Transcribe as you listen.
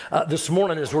This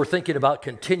morning, as we're thinking about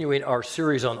continuing our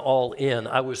series on All In,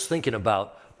 I was thinking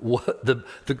about one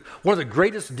of the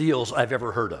greatest deals I've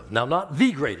ever heard of. Now, not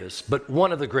the greatest, but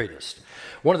one of the greatest.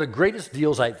 One of the greatest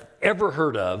deals I've ever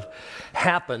heard of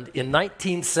happened in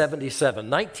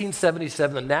 1977.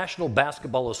 1977, the National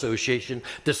Basketball Association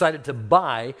decided to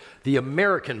buy the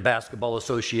American Basketball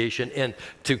Association and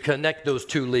to connect those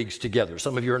two leagues together.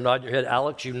 Some of you are nodding your head.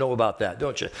 Alex, you know about that,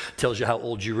 don't you? Tells you how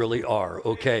old you really are.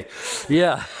 Okay.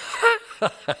 Yeah.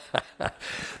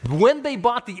 When they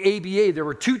bought the ABA, there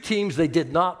were two teams they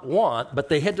did not want, but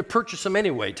they had to purchase them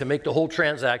anyway to make the whole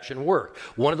transaction work.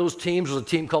 One of those teams was a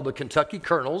team called the Kentucky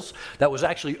Colonels that was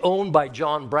actually owned by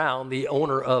John Brown, the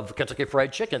owner of Kentucky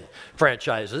Fried Chicken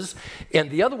franchises. And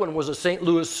the other one was a St.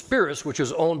 Louis Spirits, which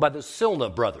was owned by the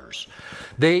Silna brothers.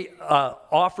 They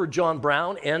offered John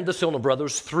Brown and the Silna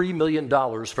brothers $3 million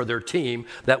for their team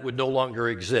that would no longer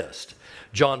exist.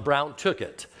 John Brown took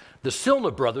it. The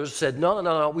Silna brothers said,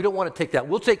 no, we don't want to take that.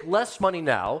 We'll take less money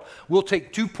now. We'll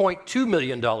take $2.2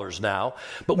 million now,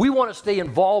 but we want to stay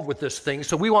involved with this thing,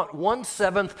 so we want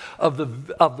 1/7 of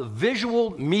the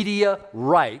visual media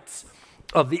rights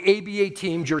of the ABA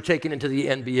teams you're taking into the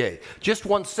NBA. Just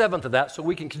 1/7 of that, so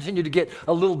we can continue to get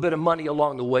a little bit of money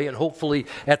along the way, and hopefully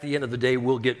at the end of the day,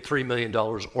 we'll get $3 million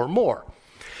or more.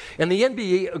 And the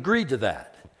NBA agreed to that.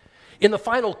 In the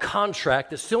final contract,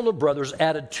 the Silna brothers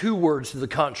added two words to the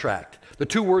contract. The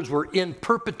two words were in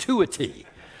perpetuity.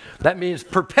 That means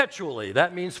perpetually.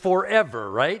 That means forever,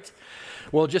 right?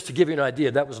 Well, just to give you an idea,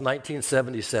 that was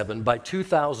 1977. By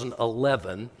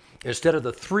 2011, instead of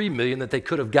the $3 million that they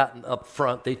could have gotten up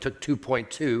front, they took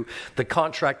 $2.2. The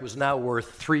contract was now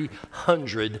worth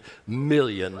 $300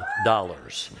 million.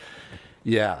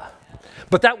 Yeah.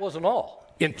 But that wasn't all.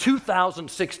 In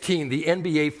 2016, the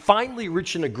NBA finally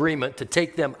reached an agreement to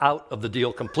take them out of the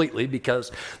deal completely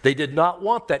because they did not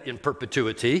want that in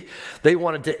perpetuity. They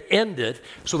wanted to end it,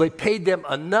 so they paid them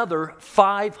another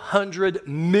 $500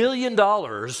 million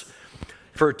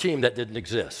for a team that didn't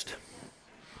exist.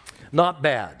 Not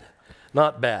bad,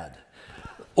 not bad.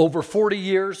 Over 40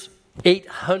 years,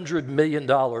 $800 million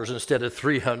instead of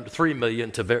 $3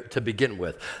 million to begin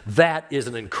with. That is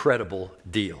an incredible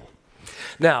deal.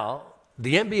 Now,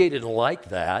 the NBA didn't like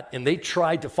that, and they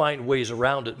tried to find ways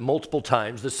around it multiple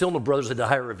times. The Silna brothers had to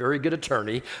hire a very good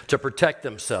attorney to protect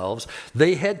themselves.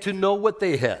 They had to know what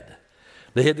they had.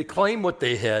 They had to claim what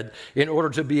they had in order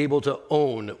to be able to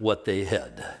own what they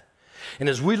had. And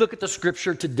as we look at the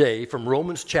scripture today from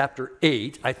Romans chapter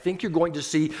 8, I think you're going to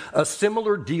see a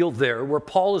similar deal there where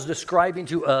Paul is describing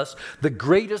to us the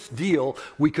greatest deal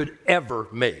we could ever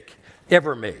make.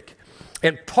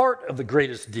 And part of the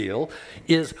greatest deal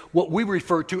is what we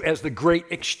refer to as the Great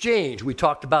Exchange. We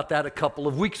talked about that a couple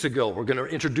of weeks ago. We're going to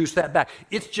introduce that back.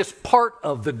 It's just part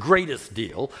of the greatest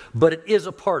deal, but it is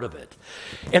a part of it.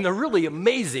 And the really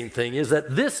amazing thing is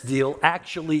that this deal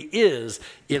actually is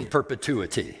in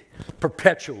perpetuity,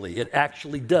 perpetually. It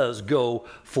actually does go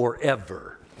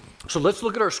forever. So let's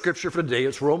look at our scripture for today.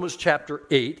 It's Romans chapter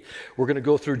 8. We're going to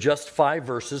go through just 5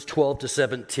 verses, 12 to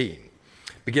 17,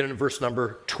 beginning in verse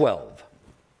number 12.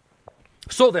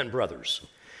 So then, brothers,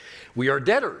 we are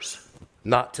debtors,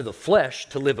 not to the flesh,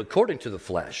 to live according to the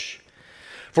flesh.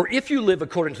 For if you live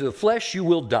according to the flesh, you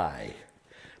will die.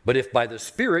 But if by the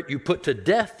Spirit you put to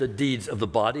death the deeds of the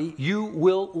body, you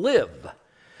will live.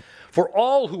 For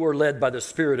all who are led by the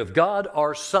Spirit of God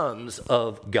are sons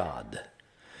of God.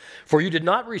 For you did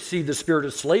not receive the spirit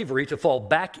of slavery to fall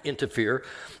back into fear,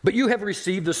 but you have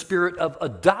received the spirit of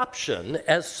adoption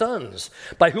as sons,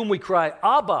 by whom we cry,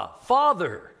 Abba,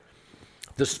 Father.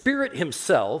 The Spirit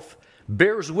himself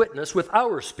bears witness with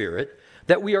our spirit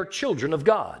that we are children of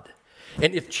God.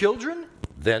 And if children,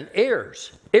 then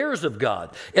heirs, heirs of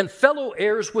God, and fellow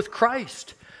heirs with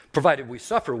Christ, provided we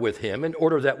suffer with him in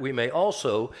order that we may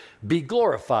also be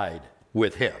glorified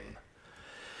with him.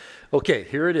 Okay,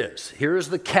 here it is. Here is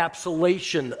the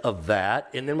capsulation of that,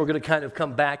 and then we're going to kind of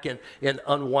come back and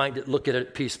unwind it, look at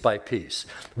it piece by piece.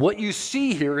 What you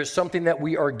see here is something that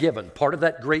we are given, part of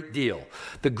that great deal.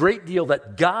 The great deal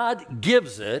that God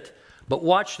gives it, but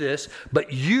watch this,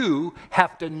 but you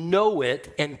have to know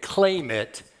it and claim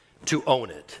it to own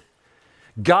it.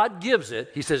 God gives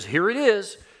it. He says, here it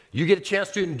is. You get a chance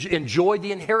to enjoy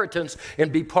the inheritance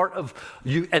and be part of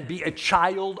you and be a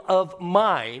child of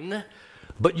mine.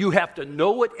 But you have to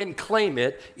know it and claim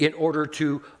it in order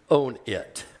to own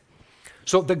it.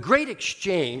 So the great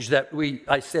exchange that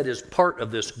I said is part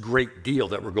of this great deal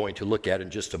that we're going to look at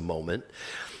in just a moment,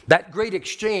 that great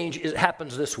exchange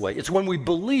happens this way. It's when we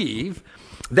believe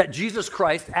that Jesus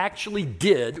Christ actually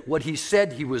did what he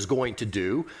said he was going to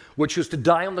do, which was to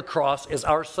die on the cross as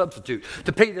our substitute,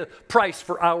 to pay the price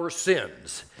for our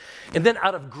sins. And then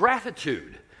out of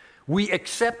gratitude, we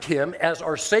accept him as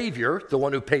our Savior, the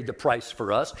one who paid the price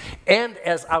for us, and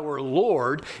as our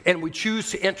Lord, and we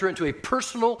choose to enter into a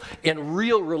personal and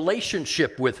real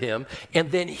relationship with him, and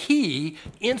then he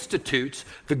institutes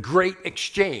the great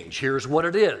exchange. Here's what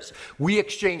it is. We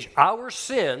exchange our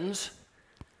sins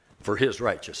for his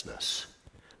righteousness.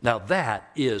 Now that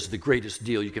is the greatest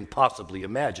deal you can possibly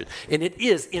imagine, and it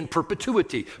is in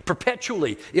perpetuity,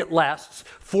 perpetually. It lasts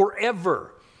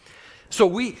forever.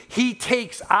 So he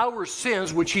takes our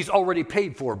sins, which he's already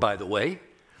paid for, by the way.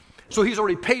 So he's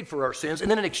already paid for our sins. And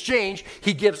then in exchange,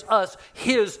 he gives us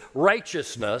his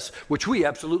righteousness, which we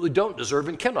absolutely don't deserve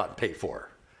and cannot pay for.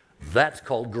 That's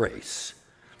called grace.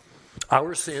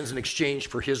 Our sins in exchange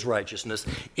for his righteousness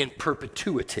in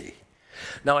perpetuity.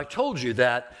 Now, I told you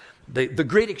that the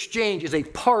great exchange is a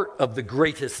part of the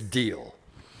greatest deal.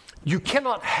 You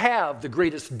cannot have the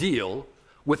greatest deal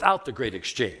without the great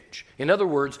exchange. In other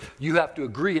words, you have to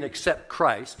agree and accept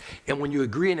Christ. And when you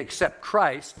agree and accept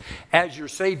Christ as your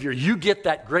Savior, you get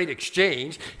that great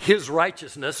exchange, his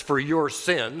righteousness for your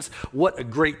sins. What a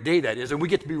great day that is. And we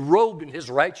get to be robed in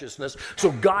his righteousness, so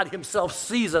God himself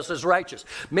sees us as righteous.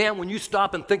 Man, when you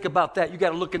stop and think about that, you got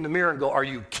to look in the mirror and go, are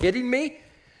you kidding me?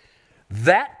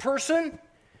 That person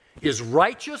is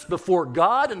righteous before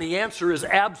God? And the answer is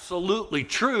absolutely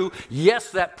true.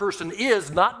 Yes, that person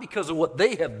is, not because of what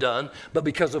they have done, but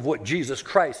because of what Jesus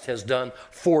Christ has done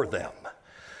for them.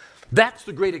 That's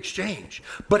the great exchange.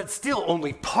 But it's still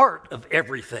only part of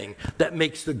everything that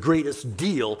makes the greatest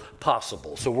deal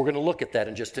possible. So we're going to look at that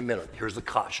in just a minute. Here's the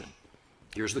caution.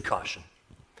 Here's the caution.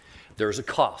 There's a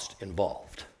cost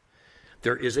involved.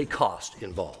 There is a cost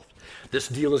involved. This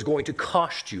deal is going to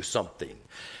cost you something.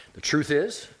 The truth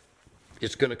is,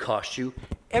 it's going to cost you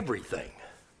everything.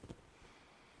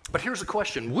 But here's a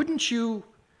question. Wouldn't you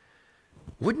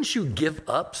give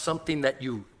up something that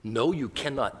you know you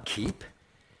cannot keep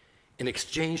in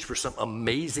exchange for some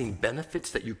amazing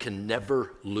benefits that you can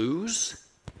never lose?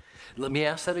 Let me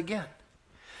ask that again.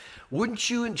 Wouldn't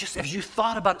you, and just as you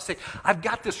thought about it, say, I've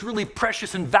got this really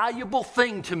precious and valuable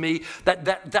thing to me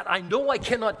that I know I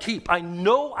cannot keep. I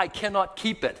know I cannot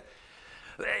keep it.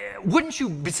 Wouldn't you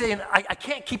be saying, I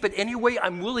can't keep it anyway,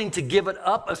 I'm willing to give it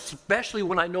up, especially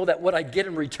when I know that what I get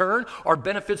in return are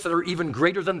benefits that are even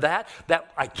greater than that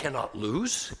I cannot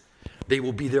lose? They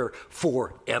will be there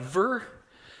forever.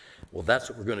 Well, that's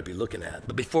what we're going to be looking at.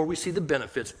 But before we see the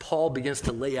benefits, Paul begins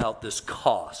to lay out this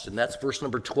cost, and that's verse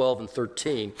number 12 and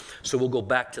 13, so we'll go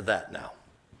back to that now.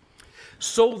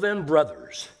 So then,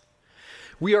 brothers,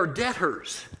 we are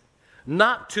debtors,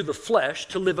 not to the flesh,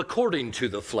 to live according to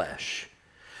the flesh.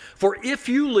 For if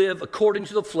you live according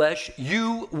to the flesh,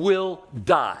 you will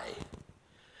die.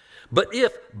 But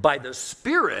if by the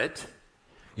Spirit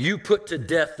you put to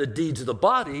death the deeds of the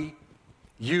body,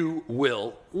 you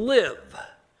will live.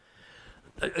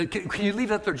 Can you leave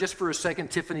that there just for a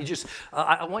second, Tiffany?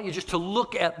 I want you just to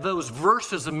look at those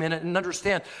verses a minute and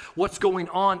understand what's going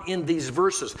on in these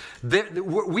verses.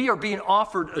 We are being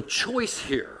offered a choice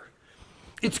here.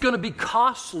 It's going to be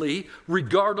costly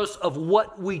regardless of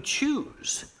what we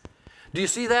choose. Do you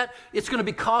see that? It's going to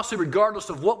be costly regardless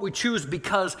of what we choose,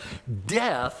 because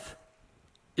death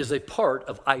is a part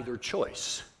of either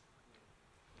choice.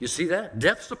 You see that?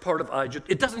 Death's a part of either.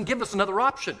 It doesn't give us another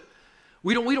option.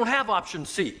 We don't have option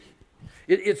C.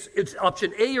 It's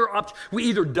option A or option. We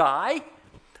either die.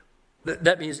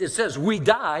 That means it says we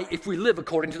die if we live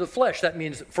according to the flesh. That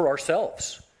means for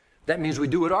ourselves. That means we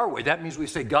do it our way. That means we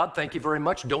say, God, thank you very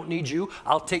much. Don't need you.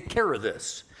 I'll take care of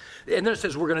this. And then it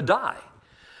says we're going to die.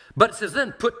 But it says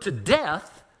then put to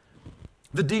death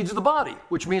the deeds of the body,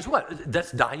 which means what?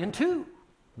 That's dying too.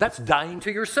 That's dying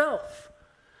to yourself.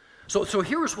 So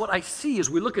here's what I see as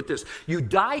we look at this. You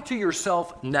die to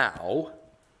yourself now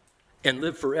and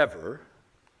live forever,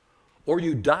 or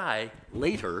you die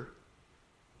later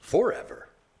forever.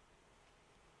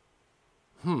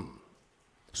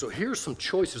 So here's some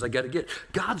choices I got to get.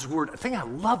 God's word, the thing I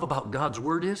love about God's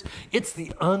word is it's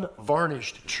the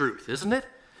unvarnished truth, isn't it?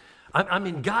 I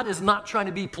mean, God is not trying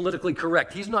to be politically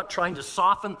correct. He's not trying to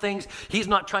soften things. He's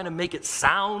not trying to make it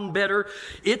sound better.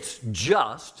 It's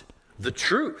just the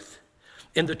truth.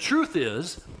 And the truth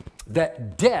is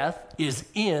that death is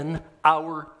in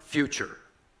our future.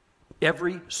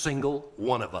 Every single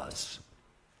one of us.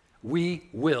 We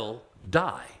will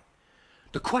die.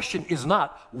 The question is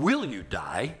not, will you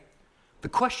die? The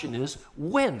question is,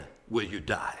 when will you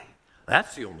die?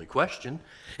 That's the only question.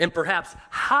 And perhaps,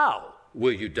 how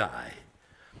will you die?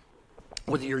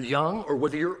 Whether you're young or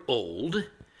whether you're old,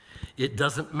 it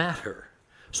doesn't matter.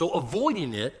 So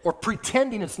avoiding it or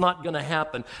pretending it's not going to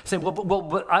happen, saying,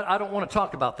 but I don't want to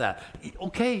talk about that.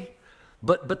 Okay,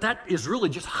 but that is really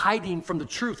just hiding from the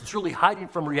truth. It's really hiding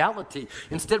from reality.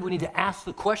 Instead, we need to ask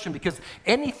the question, because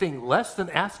anything less than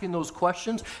asking those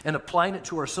questions and applying it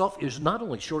to ourselves is not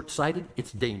only short-sighted,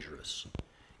 it's dangerous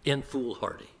and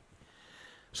foolhardy.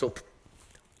 So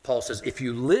Paul says, if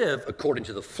you live according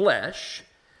to the flesh,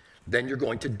 then you're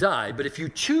going to die. But if you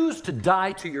choose to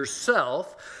die to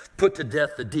yourself, put to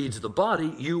death the deeds of the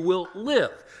body, you will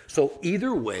live. So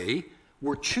either way,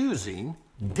 we're choosing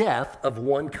death of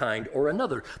one kind or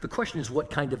another. The question is, what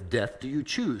kind of death do you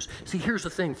choose? See, here's the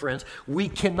thing, friends. We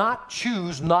cannot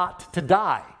choose not to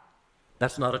die.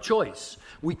 That's not a choice.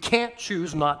 We can't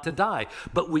choose not to die,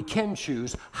 but we can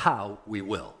choose how we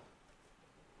will.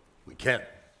 We can.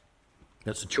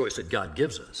 That's the choice that God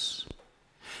gives us.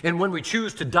 And when we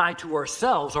choose to die to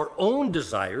ourselves, our own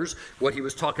desires, what he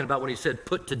was talking about when he said,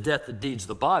 put to death the deeds of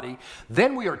the body,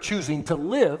 then we are choosing to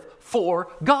live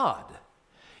for God.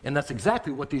 And that's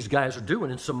exactly what these guys are doing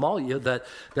in Somalia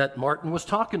that Martin was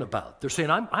talking about. They're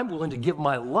saying, I'm willing to give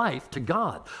my life to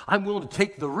God. I'm willing to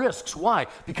take the risks. Why?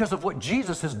 Because of what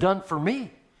Jesus has done for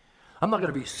me. I'm not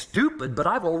going to be stupid, but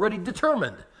I've already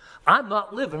determined. I'm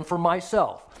not living for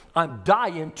myself. I'm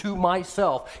dying to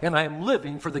myself, and I am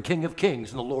living for the King of Kings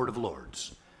and the Lord of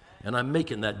Lords. And I'm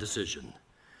making that decision.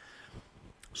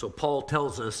 So Paul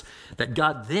tells us that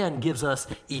God then gives us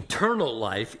eternal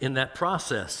life in that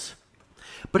process.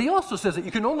 But he also says that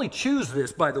you can only choose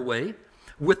this, by the way,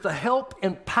 with the help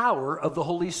and power of the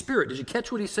Holy Spirit. Did you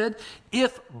catch what he said?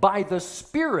 If by the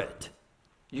Spirit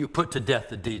you put to death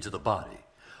the deeds of the body.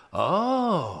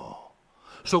 Oh.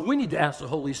 So we need to ask the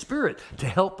Holy Spirit to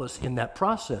help us in that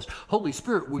process. Holy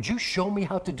Spirit, would you show me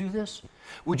how to do this?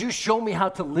 Would you show me how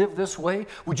to live this way?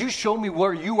 Would you show me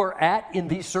where you are at in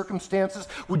these circumstances?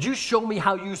 Would you show me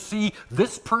how you see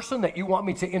this person that you want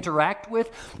me to interact with?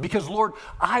 Because, Lord,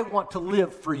 I want to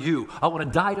live for you. I want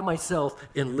to die to myself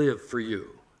and live for you.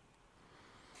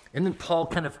 And then Paul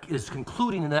kind of is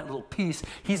concluding in that little piece.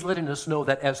 He's letting us know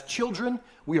that as children,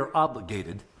 we are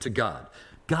obligated to God.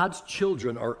 God's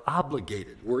children are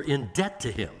obligated. We're in debt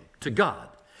to him, to God.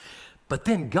 But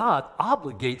then God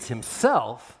obligates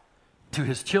himself to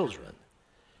his children,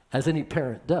 as any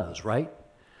parent does, right?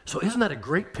 So isn't that a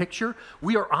great picture?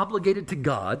 We are obligated to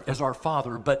God as our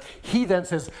Father, but he then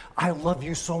says, I love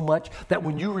you so much that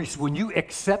when you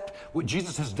accept what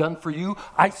Jesus has done for you,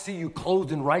 I see you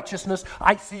clothed in righteousness.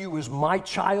 I see you as my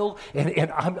child,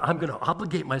 and I'm going to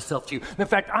obligate myself to you. In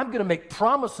fact, I'm going to make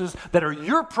promises that are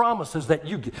your promises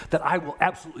that I will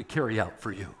absolutely carry out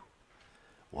for you.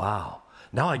 Wow.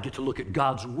 Now I get to look at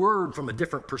God's word from a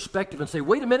different perspective and say,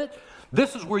 wait a minute,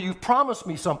 this is where you've promised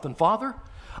me something, Father.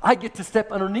 I get to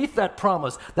step underneath that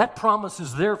promise. That promise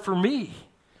is there for me.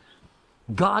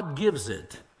 God gives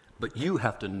it, but you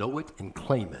have to know it and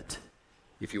claim it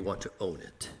if you want to own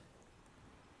it.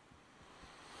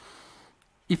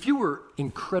 If you were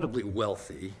incredibly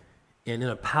wealthy and in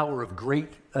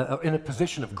a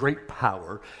position of great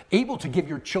power, able to give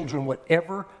your children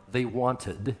whatever they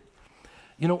wanted,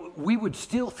 you know, we would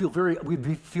still feel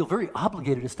very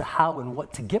obligated as to how and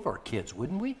what to give our kids,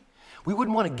 wouldn't we? We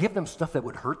wouldn't want to give them stuff that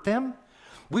would hurt them.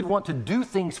 We'd want to do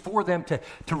things for them to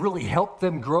really help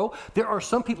them grow. There are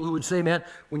some people who would say, man,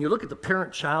 when you look at the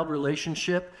parent-child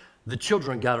relationship, the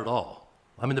children got it all.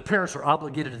 I mean, the parents are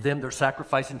obligated to them. They're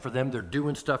sacrificing for them. They're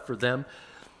doing stuff for them.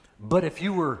 But if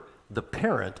you were the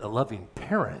parent, a loving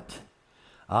parent,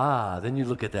 then you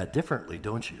look at that differently,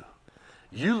 don't you?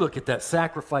 You look at that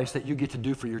sacrifice that you get to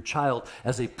do for your child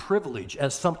as a privilege,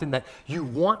 as something that you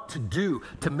want to do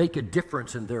to make a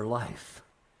difference in their life.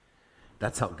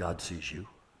 That's how God sees you.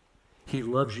 He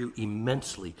loves you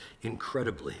immensely,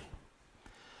 incredibly.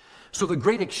 So the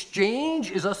great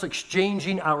exchange is us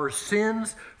exchanging our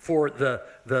sins for the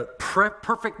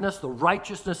perfectness, the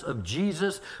righteousness of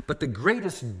Jesus. But the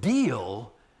greatest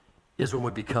deal is when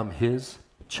we become his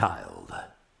child.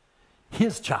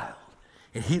 His child.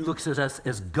 And he looks at us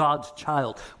as God's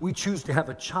child. We choose to have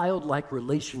a childlike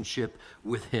relationship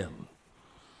with him.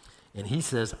 And he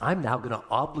says, I'm now going to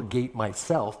obligate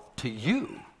myself to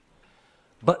you.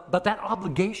 But that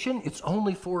obligation, it's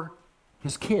only for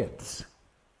his kids.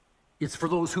 It's for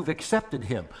those who've accepted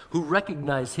him, who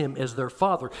recognize him as their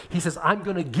father. He says, I'm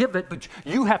going to give it, but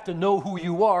you have to know who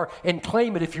you are and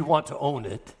claim it if you want to own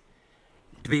it,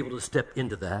 to be able to step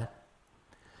into that.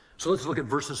 So let's look at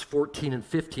verses 14 and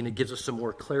 15. It gives us some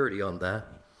more clarity on that.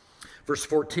 Verse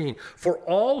 14, for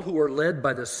all who are led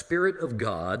by the Spirit of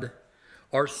God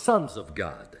are sons of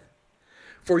God.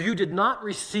 For you did not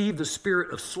receive the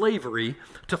spirit of slavery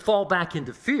to fall back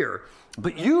into fear,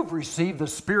 but you've received the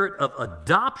spirit of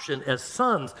adoption as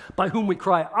sons, by whom we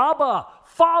cry, Abba,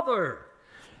 Father.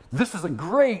 This is a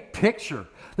great picture.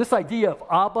 This idea of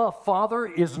Abba, Father,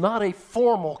 is not a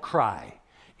formal cry.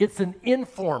 It's an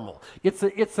informal. It's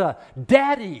a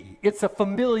daddy. It's a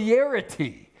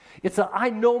familiarity. It's a I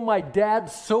know my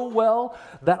dad so well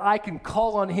that I can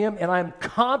call on him, and I'm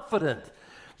confident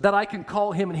that I can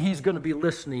call him and he's going to be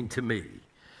listening to me.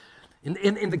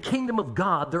 In the kingdom of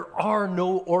God, there are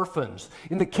no orphans.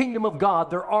 In the kingdom of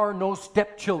God, there are no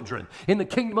stepchildren. In the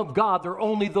kingdom of God, there are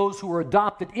only those who are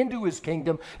adopted into his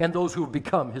kingdom and those who have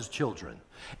become his children,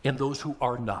 and those who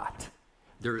are not.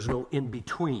 There is no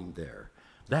in-between there.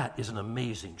 That is an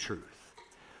amazing truth.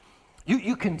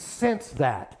 You can sense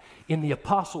that in the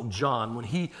Apostle John when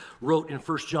he wrote in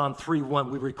 1 John 3:1,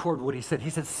 we record what he said. He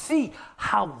said, see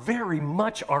how very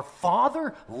much our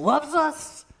Father loves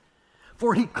us,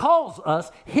 for he calls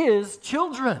us his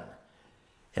children.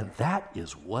 And that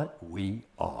is what we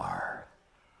are.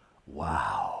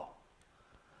 Wow.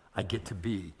 I get to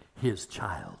be his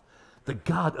child. The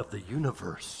God of the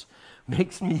universe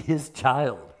makes me his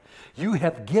child. You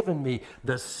have given me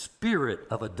the spirit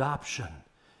of adoption.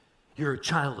 You're a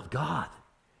child of God.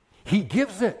 He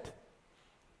gives it.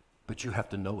 But you have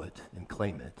to know it and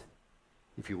claim it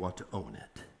if you want to own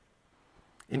it.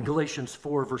 In Galatians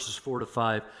 4, verses 4 to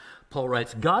 5, Paul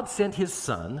writes, God sent his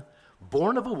son,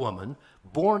 born of a woman,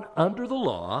 born under the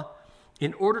law,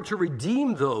 in order to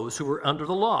redeem those who were under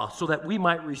the law, so that we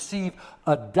might receive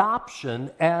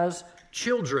adoption as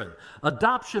children.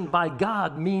 Adoption by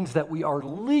God means that we are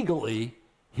legally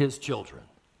his children.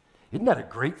 Isn't that a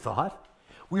great thought?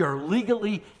 We are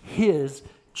legally his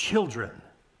children.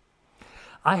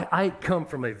 I come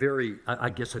from a very, I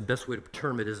guess the best way to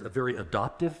term it is a very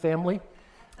adoptive family.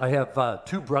 I have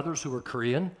 2 brothers who are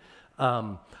Korean.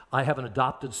 I have an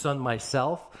adopted son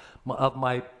myself. Of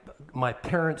my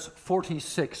parents'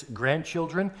 46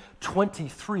 grandchildren,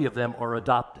 23 of them are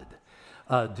adopted.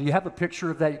 Do you have a picture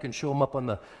of that? You can show them up on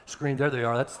the screen. There they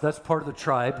are. That's part of the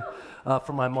tribe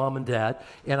from my mom and dad.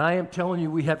 And I am telling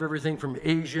you, we have everything from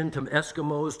Asian to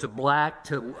Eskimos to black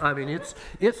to, I mean,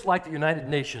 it's like the United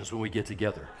Nations when we get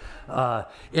together.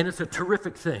 And it's a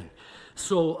terrific thing.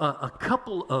 So a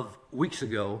couple of weeks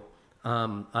ago,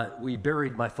 we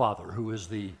buried my father, who is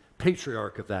the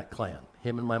patriarch of that clan,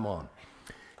 him and my mom.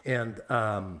 And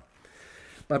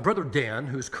my brother Dan,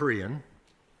 who's Korean,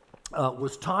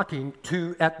 was talking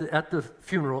at the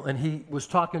funeral, and he was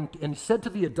talking and said to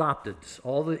the adopteds,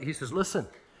 he says, listen,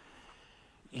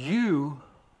 you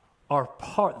are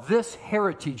part, this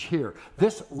heritage here,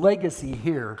 this legacy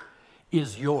here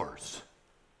is yours.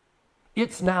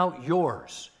 It's now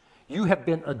yours. You have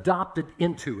been adopted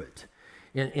into it.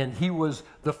 And he was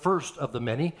the first of the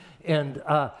many. And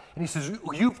he says,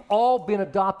 you've all been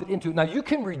adopted into it. Now, you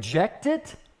can reject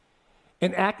it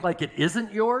and act like it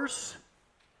isn't yours.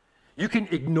 You can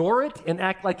ignore it and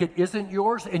act like it isn't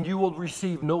yours, and you will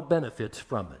receive no benefits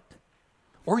from it.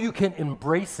 Or you can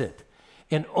embrace it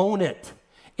and own it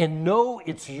and know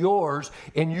it's yours,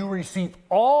 and you receive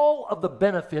all of the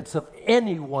benefits of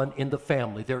anyone in the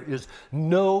family. There is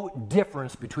no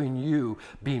difference between you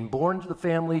being born into the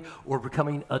family or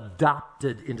becoming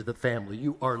adopted into the family.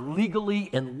 You are legally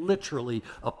and literally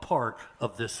a part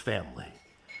of this family.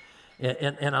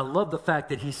 And I love the fact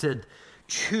that he said,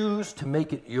 choose to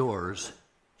make it yours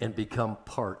and become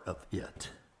part of it.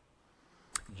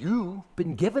 You've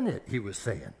been given it, he was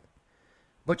saying.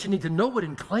 But you need to know it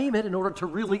and claim it in order to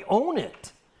really own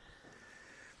it.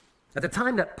 At the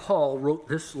time that Paul wrote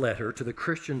this letter to the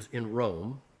Christians in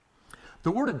Rome, the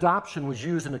word adoption was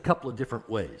used in a couple of different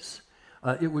ways.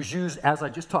 It was used, as I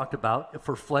just talked about,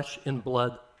 for flesh and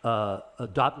blood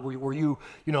adopt, where you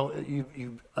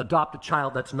adopt a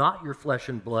child that's not your flesh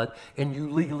and blood, and you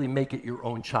legally make it your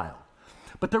own child.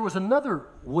 But there was another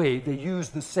way they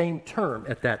used the same term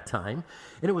at that time,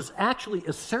 and it was actually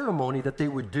a ceremony that they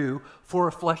would do for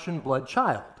a flesh and blood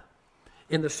child.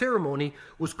 And the ceremony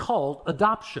was called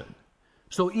adoption.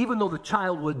 So even though the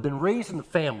child had been raised in the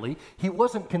family, he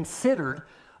wasn't considered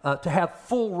to have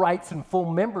full rights and full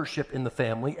membership in the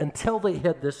family until they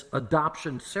had this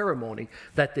adoption ceremony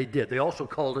that they did. They also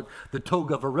called it the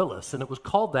toga virilis, and it was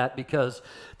called that because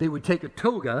they would take a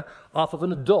toga off of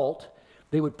an adult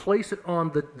They would place it on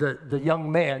the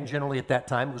young man, generally at that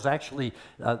time. It was actually,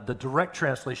 the direct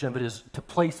translation of it is to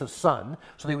place a son.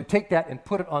 So they would take that and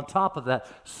put it on top of that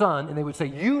son, and they would say,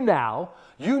 you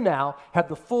now have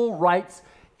the full rights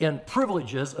and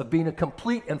privileges of being a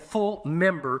complete and full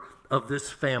member of this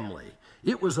family.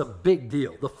 It was a big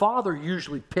deal. The father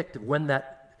usually picked when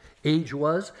that age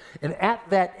was, and at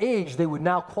that age, they would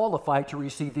now qualify to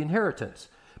receive the inheritance.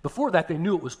 Before that, they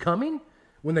knew it was coming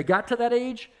when they got to that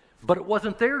age, but it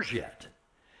wasn't theirs yet.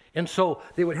 And so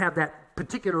they would have that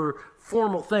particular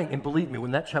formal thing. And believe me,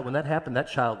 when that happened, that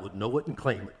child would know it and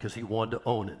claim it because he wanted to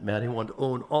own it, man. He wanted to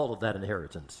own all of that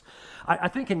inheritance. I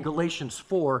think in Galatians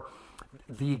 4,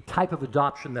 the type of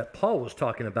adoption that Paul was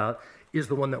talking about is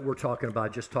the one that we're talking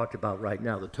about, just talked about right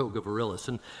now, the toga virilis.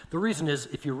 And the reason is,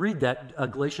 if you read that,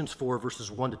 Galatians 4, verses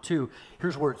 1 to 2,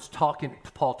 here's where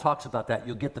Paul talks about that.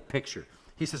 You'll get the picture.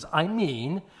 He says, I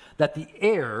mean that the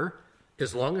heir,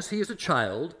 as long as he is a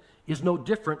child, is no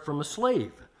different from a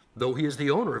slave, though he is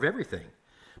the owner of everything.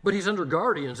 But he's under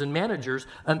guardians and managers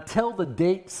until the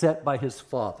date set by his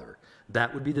father.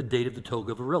 That would be the date of the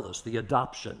toga virilis, the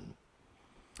adoption.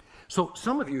 So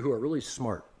some of you who are really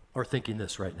smart are thinking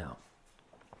this right now.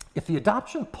 If the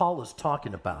adoption Paul is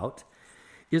talking about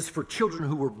is for children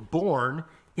who were born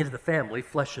into the family,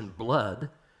 flesh and blood,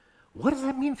 what does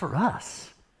that mean for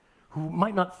us, who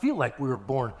might not feel like we were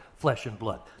born flesh and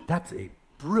blood? That's a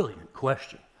brilliant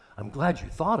question. I'm glad you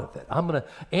thought of it. I'm going to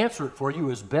answer it for you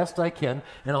as best I can,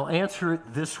 and I'll answer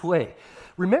it this way.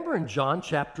 Remember in John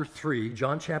chapter 3,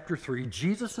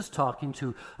 Jesus is talking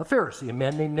to a Pharisee, a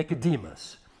man named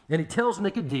Nicodemus. And he tells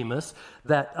Nicodemus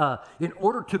that in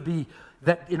order to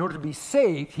be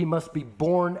saved, he must be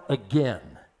born again.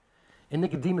 And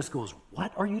Nicodemus goes,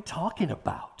 what are you talking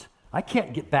about? I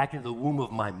can't get back into the womb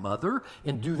of my mother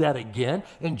and do that again.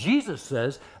 And Jesus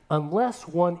says, unless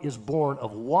one is born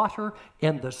of water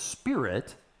and the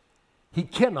Spirit, he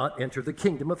cannot enter the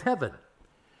kingdom of heaven.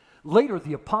 Later,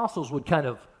 the apostles would kind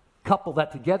of couple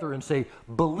that together and say,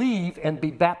 believe and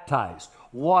be baptized,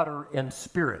 water and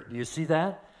Spirit. Do you see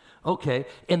that? Okay,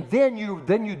 and then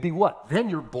you'd be what? Then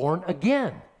you're born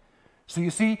again. So you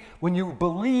see, when you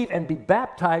believe and be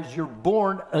baptized, you're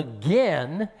born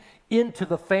again into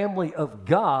the family of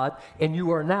God, and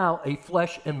you are now a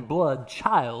flesh and blood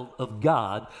child of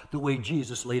God, the way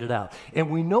Jesus laid it out. And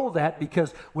we know that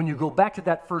because when you go back to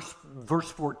that first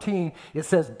verse 14, it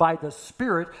says, by the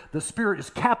Spirit is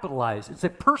capitalized. It's a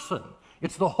person.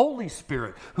 It's the Holy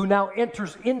Spirit who now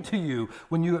enters into you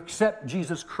when you accept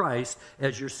Jesus Christ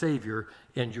as your Savior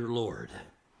and your Lord.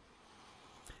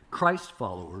 Christ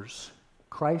followers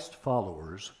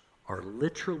are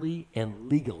literally and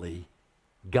legally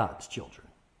God's children.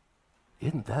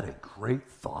 Isn't that a great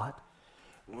thought?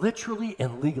 Literally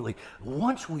and legally.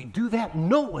 Once we do that,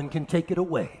 no one can take it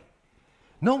away.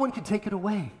 No one can take it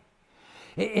away.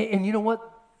 And you know what?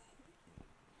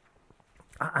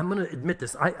 I'm going to admit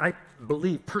this. I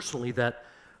believe personally that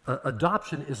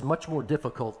adoption is much more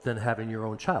difficult than having your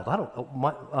own child.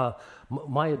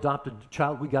 My adopted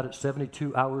child, we got at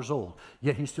 72 hours old.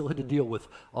 Yet he still had to deal with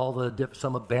all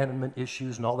some abandonment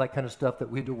issues and all that kind of stuff that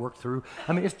we had to work through.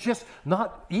 I mean, it's just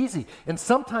not easy. And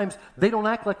sometimes they don't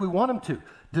act like we want them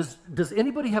to. Does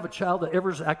anybody have a child that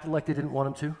ever acted like they didn't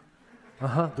want them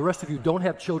to? The rest of you don't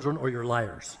have children or you're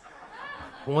liars.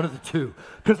 One of the two.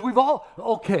 Because we've all,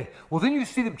 okay, well then you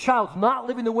see the child's not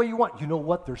living the way you want. You know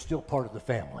what? They're still part of the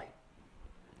family.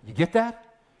 You get that?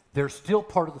 They're still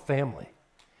part of the family.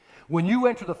 When you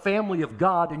enter the family of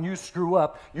God and you screw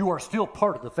up, you are still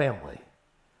part of the family.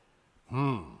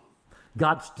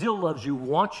 God still loves you,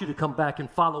 wants you to come back and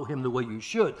follow him the way you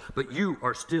should, but you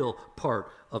are still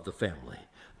part of the family.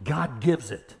 God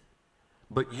gives it,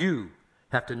 but you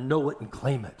have to know it and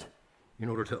claim it in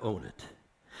order to own it.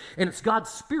 And it's God's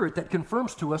Spirit that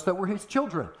confirms to us that we're his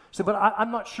children. Say, but I'm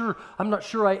not sure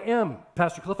I am,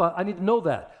 Pastor Cliff. I need to know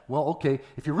that. Well, okay,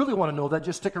 if you really want to know that,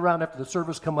 just stick around after the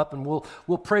service come up and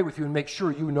we'll pray with you and make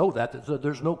sure you know that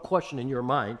there's no question in your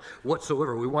mind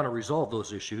whatsoever. We want to resolve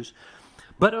those issues.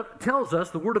 But it tells us,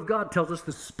 the Word of God tells us,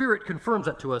 the Spirit confirms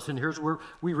that to us. And here's where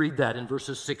we read that in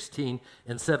verses 16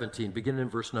 and 17, beginning in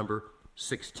verse number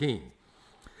 16.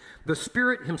 The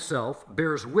Spirit himself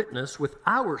bears witness with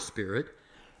our spirit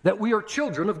that we are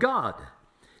children of God.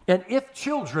 And if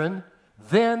children,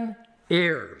 then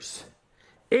heirs.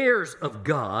 Heirs of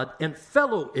God and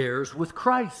fellow heirs with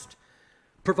Christ,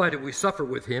 provided we suffer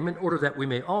with him in order that we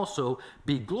may also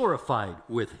be glorified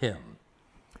with him.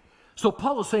 So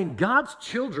Paul is saying God's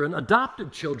children,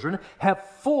 adopted children, have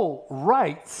full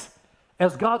rights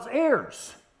as God's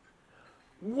heirs.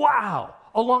 Wow!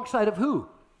 Alongside of who?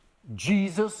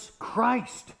 Jesus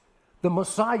Christ. the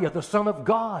Messiah, the Son of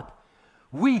God.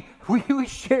 We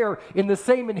share in the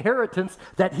same inheritance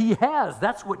that he has.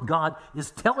 That's what God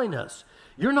is telling us.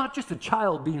 You're not just a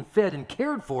child being fed and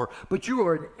cared for, but you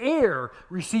are an heir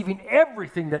receiving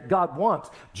everything that God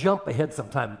wants. Jump ahead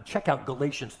sometime. Check out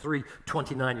Galatians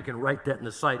 3:29. You can write that in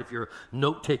the site if you're a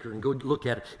note taker and go look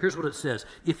at it. Here's what it says.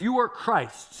 If you are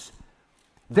Christ's,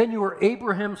 then you are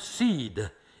Abraham's seed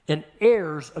and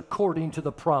heirs according to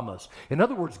the promise. In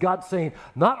other words, God's saying,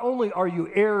 not only are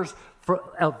you heirs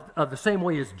of the same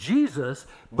way as Jesus,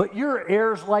 but you're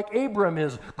heirs like Abraham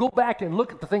is. Go back and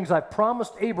look at the things I've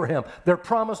promised Abraham. They're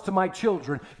promised to my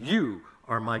children. You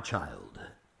are my child.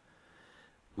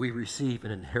 We receive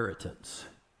an inheritance.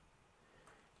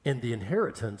 And the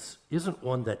inheritance isn't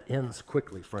one that ends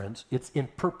quickly, friends. It's in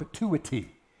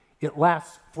perpetuity. It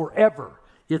lasts forever.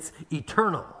 It's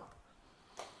eternal.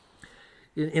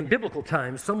 In biblical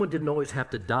times, someone didn't always have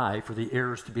to die for the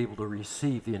heirs to be able to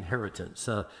receive the inheritance.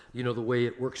 You know, the way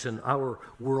it works in our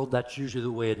world, that's usually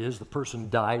the way it is. The person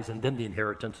dies and then the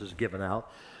inheritance is given out.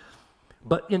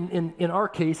 But in our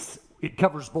case, it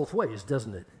covers both ways,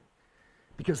 doesn't it?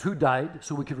 Because who died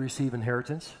so we could receive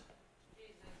inheritance?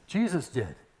 Jesus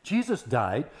did. Jesus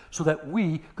died so that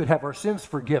we could have our sins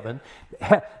forgiven,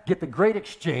 get the great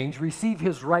exchange, receive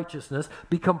his righteousness,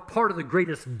 become part of the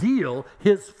greatest deal,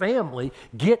 his family,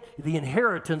 get the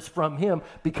inheritance from him,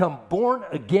 become born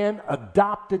again,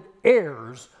 adopted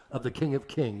heirs of the King of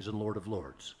Kings and Lord of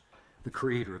Lords, the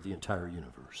creator of the entire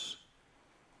universe.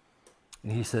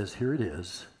 And he says, here it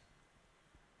is.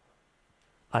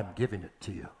 I'm giving it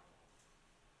to you.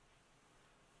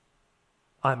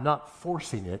 I'm not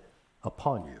forcing it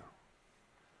upon you.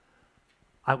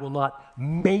 I will not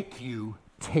make you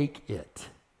take it.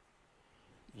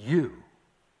 You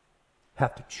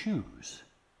have to choose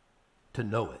to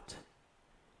know it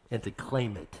and to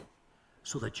claim it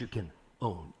so that you can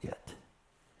own it.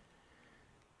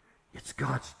 It's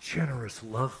God's generous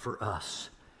love for us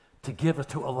to give us,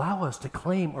 to allow us to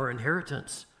claim our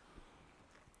inheritance.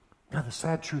 Now, the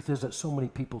sad truth is that so many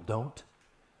people don't.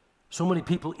 So many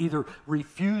people either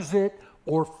refuse it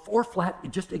or flat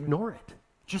just ignore it.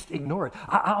 Just ignore it.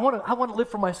 I want to live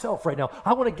for myself right now.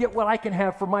 I want to get what I can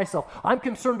have for myself. I'm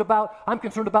concerned about,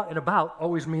 and about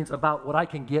always means about what I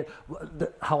can get,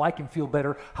 how I can feel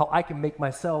better, how I can make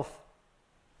myself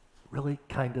really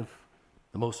kind of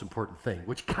the most important thing,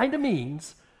 which kind of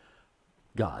means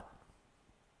God.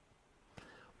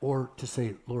 Or to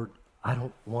say, Lord, I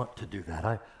don't want to do that.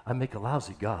 I make a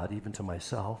lousy God even to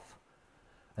myself.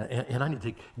 And I need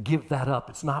to give that up.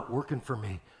 It's not working for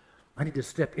me. I need to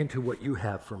step into what you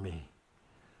have for me.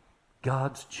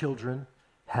 God's children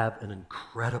have an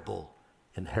incredible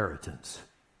inheritance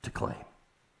to claim.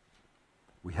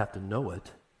 We have to know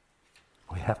it.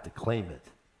 We have to claim it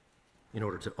in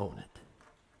order to own it.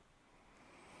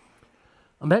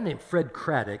 A man named Fred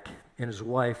Craddock and his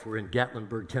wife were in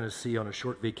Gatlinburg, Tennessee on a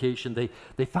short vacation.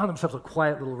 They found themselves a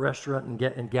quiet little restaurant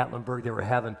in Gatlinburg. They were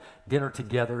having dinner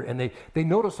together, and they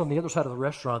noticed on the other side of the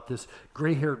restaurant this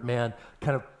gray-haired man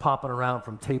kind of popping around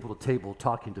from table to table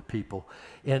talking to people.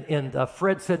 And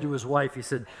Fred said to his wife, he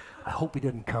said, I hope he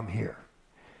didn't come here.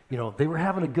 You know, they were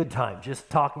having a good time,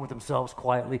 just talking with themselves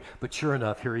quietly, but sure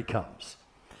enough, here he comes.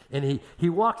 And he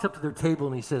walks up to their table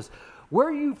and he says, where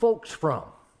are you folks from?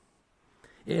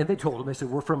 And they told him, they said,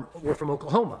 we're from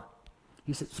Oklahoma.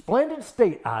 He said, splendid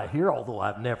state, I hear, although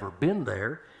I've never been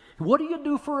there. What do you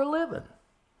do for a living?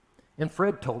 And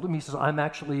Fred told him, he says, I'm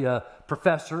actually a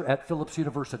professor at Phillips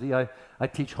University. I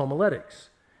teach homiletics.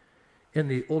 And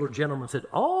the older gentleman said,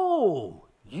 oh,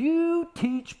 you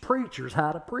teach preachers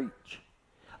how to preach.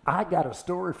 I got a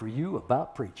story for you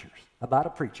about preachers, about a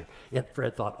preacher. And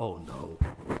Fred thought, oh no,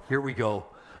 here we go.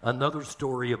 Another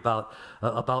story about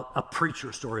a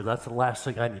preacher story. That's the last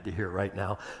thing I need to hear right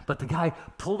now. But the guy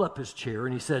pulled up his chair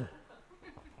and he said,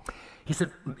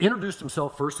 introduced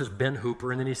himself first as Ben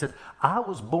Hooper, and then he said, I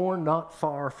was born not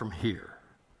far from here.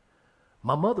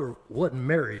 My mother wasn't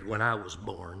married when I was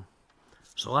born,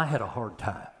 so I had a hard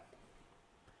time.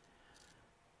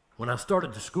 When I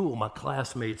started to school, my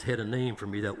classmates had a name for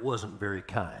me that wasn't very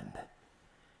kind.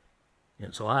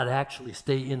 And so I'd actually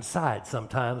stay inside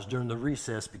sometimes during the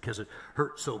recess because it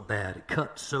hurt so bad. It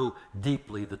cut so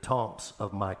deeply the taunts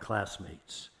of my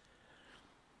classmates.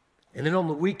 And then on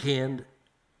the weekend,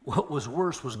 what was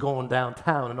worse was going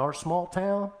downtown. In our small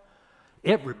town,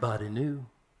 everybody knew.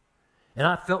 And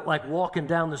I felt like walking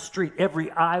down the street,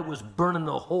 every eye was burning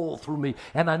a hole through me.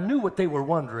 And I knew what they were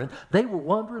wondering. They were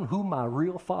wondering who my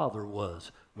real father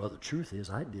was. Well, the truth is,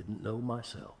 I didn't know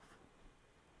myself.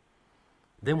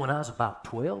 Then when I was about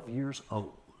 12 years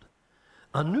old,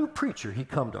 a new preacher, he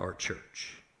come to our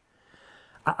church.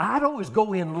 I'd always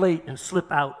go in late and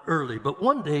slip out early, but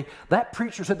one day that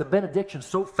preacher said the benediction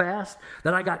so fast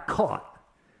that I got caught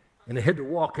and I had to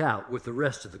walk out with the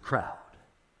rest of the crowd.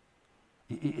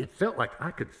 It felt like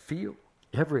I could feel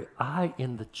every eye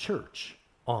in the church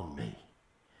on me.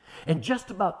 And just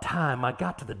about time I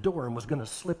got to the door and was going to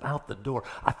slip out the door,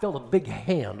 I felt a big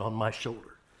hand on my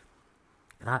shoulder.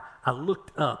 And I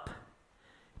looked up.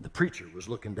 The preacher was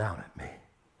looking down at me.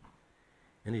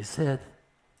 And he said,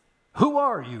 "Who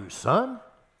are you, son?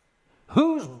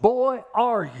 Whose boy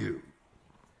are you?"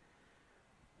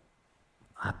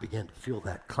 I began to feel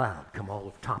that cloud come all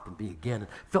over top of me again. It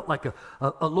felt like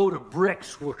a load of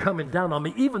bricks were coming down on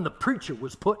me. Even the preacher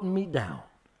was putting me down.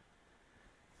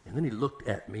 And then he looked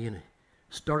at me and he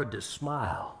started to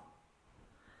smile.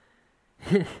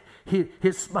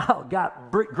 His smile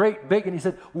got great big, and he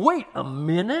said, "Wait a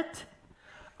minute.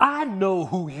 I know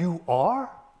who you are.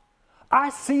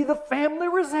 I see the family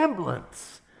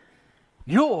resemblance.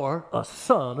 You're a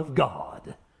son of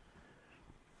God."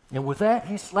 And with that,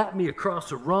 he slapped me across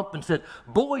the rump and said,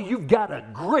 "Boy, you've got a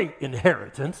great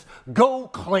inheritance. Go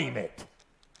claim it."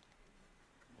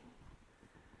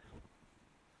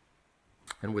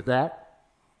 And with that,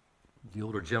 the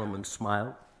older gentleman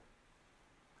smiled,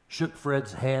 shook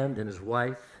Fred's hand and his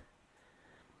wife,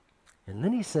 and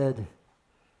then he said,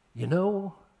 "You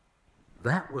know,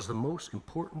 that was the most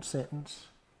important sentence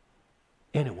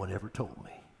anyone ever told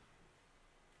me."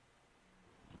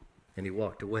 And he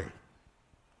walked away.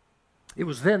 It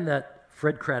was then that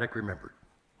Fred Craddock remembered.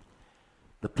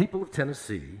 The people of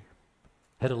Tennessee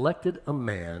had elected a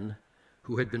man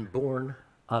who had been born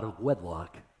out of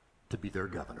wedlock to be their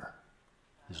governor.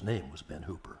 His name was Ben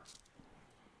Hooper.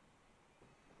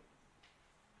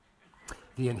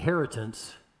 The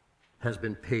inheritance has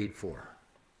been paid for.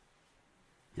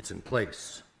 It's in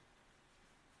place.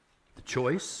 The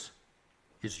choice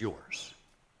is yours.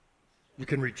 You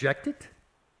can reject it,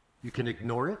 you can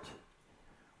ignore it,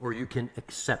 or you can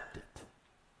accept it.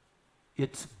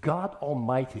 It's God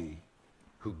Almighty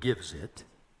who gives it,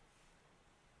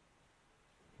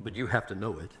 but you have to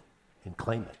know it and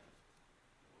claim it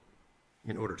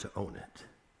in order to own it.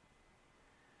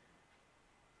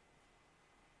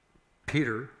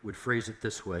 Peter would phrase it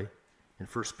this way in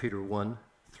 1 Peter 1,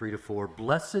 3-4,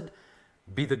 "Blessed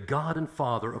be the God and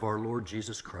Father of our Lord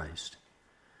Jesus Christ.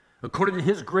 According to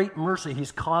his great mercy,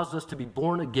 he's caused us to be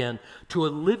born again to a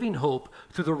living hope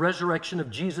through the resurrection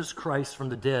of Jesus Christ from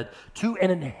the dead, to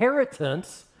an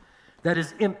inheritance that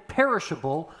is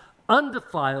imperishable,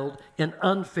 undefiled, and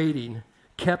unfading,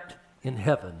 kept in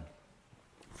heaven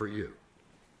for you,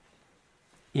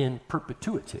 in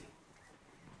perpetuity,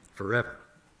 forever."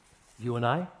 You and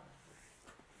I,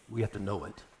 we have to know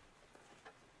it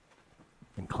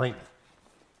and claim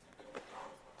it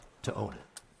to own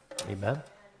it. Amen?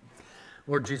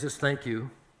 Lord Jesus, thank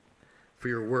you for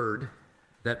your word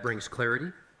that brings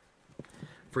clarity,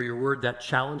 for your word that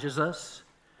challenges us,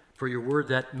 for your word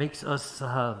that makes us,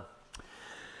 that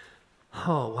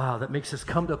makes us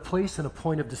come to a place and a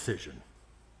point of decision.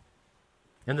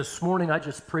 And this morning, I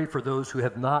just pray for those who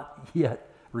have not yet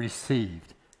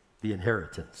received the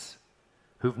inheritance,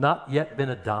 who've not yet been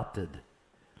adopted,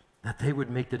 that they would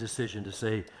make the decision to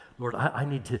say, "Lord, I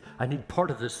need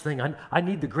part of this thing. I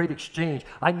need the great exchange.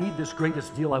 I need this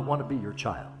greatest deal. I want to be your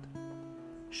child.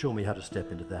 Show me how to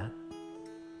step into that."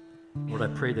 Lord, I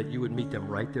pray that you would meet them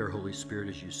right there, Holy Spirit,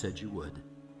 as you said you would,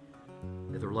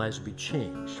 that their lives would be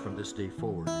changed from this day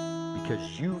forward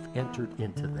because you've entered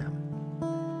into them.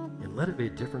 And let it be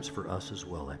a difference for us as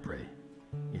well, I pray.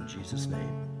 In Jesus'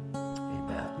 name,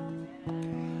 amen.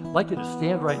 I'd like you to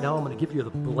stand right now. I'm going to give you the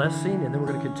blessing, and then we're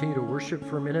going to continue to worship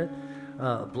for a minute.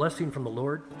 A blessing from the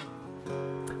Lord.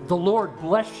 The Lord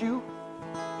bless you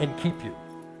and keep you.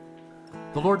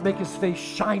 The Lord make his face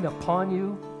shine upon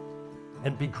you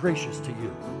and be gracious to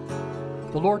you.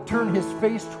 The Lord turn his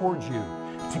face towards you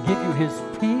to give you his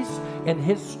peace and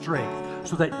his strength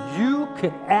so that you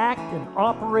can act and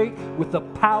operate with the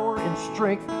power and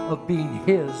strength of being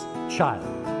his child.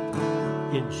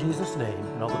 In Jesus' name.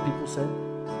 And all the people said,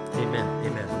 amen,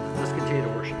 amen. Let's continue to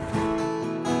worship.